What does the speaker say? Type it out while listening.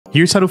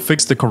Here's how to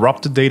fix the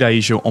corrupted data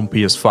issue on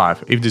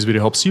PS5. If this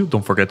video helps you,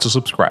 don't forget to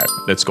subscribe.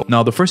 Let's go.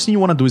 Now, the first thing you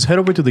want to do is head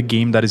over to the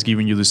game that is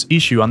giving you this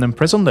issue and then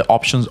press on the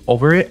options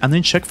over it and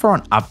then check for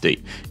an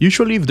update.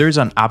 Usually if there's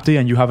an update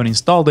and you haven't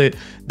installed it,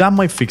 that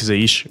might fix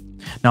the issue.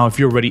 Now, if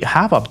you already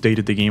have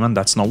updated the game and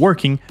that's not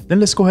working, then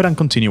let's go ahead and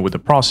continue with the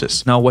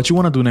process. Now, what you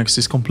want to do next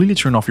is completely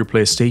turn off your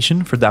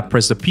PlayStation. For that,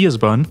 press the PS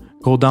button,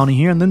 go down in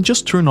here and then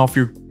just turn off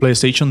your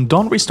PlayStation.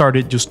 Don't restart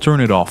it, just turn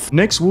it off.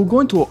 Next, we'll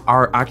go into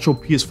our actual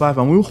PS5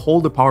 and we'll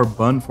hold the power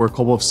button for a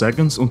couple of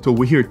seconds until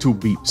we hear 2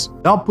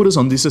 beeps. That'll put us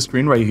on this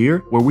screen right here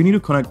where we need to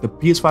connect the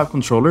PS5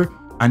 controller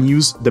and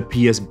use the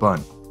PS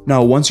button.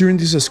 Now, once you're in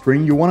this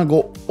screen, you want to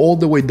go all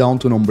the way down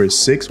to number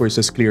 6 where it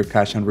says clear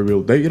cache and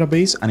rebuild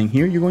database, and in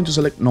here you're going to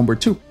select number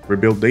 2,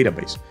 rebuild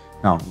database.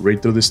 Now,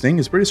 read through this thing,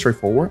 it's pretty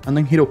straightforward, and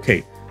then hit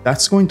OK.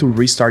 That's going to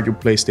restart your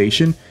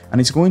PlayStation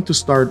and it's going to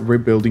start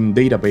rebuilding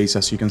database,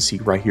 as you can see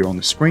right here on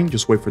the screen.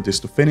 Just wait for this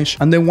to finish.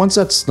 And then once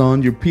that's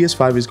done, your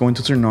PS5 is going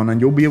to turn on and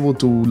you'll be able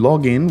to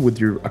log in with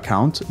your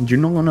account. You're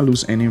not going to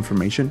lose any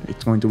information.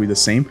 It's going to be the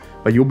same,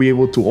 but you'll be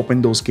able to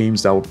open those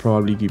games that will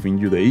probably giving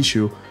you the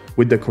issue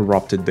with the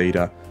corrupted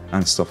data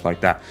and stuff like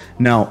that.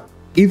 Now,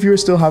 if you're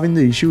still having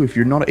the issue, if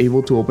you're not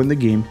able to open the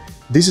game,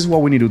 this is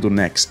what we need to do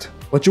next.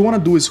 What you want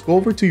to do is go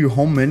over to your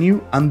home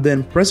menu and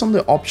then press on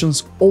the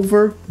options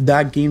over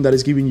that game that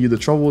is giving you the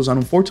troubles, and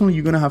unfortunately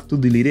you're going to have to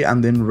delete it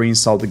and then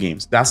reinstall the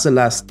games. That's the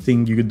last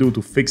thing you could do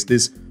to fix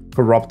this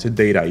corrupted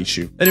data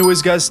issue.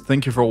 Anyways guys,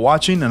 thank you for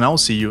watching and I'll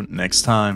see you next time.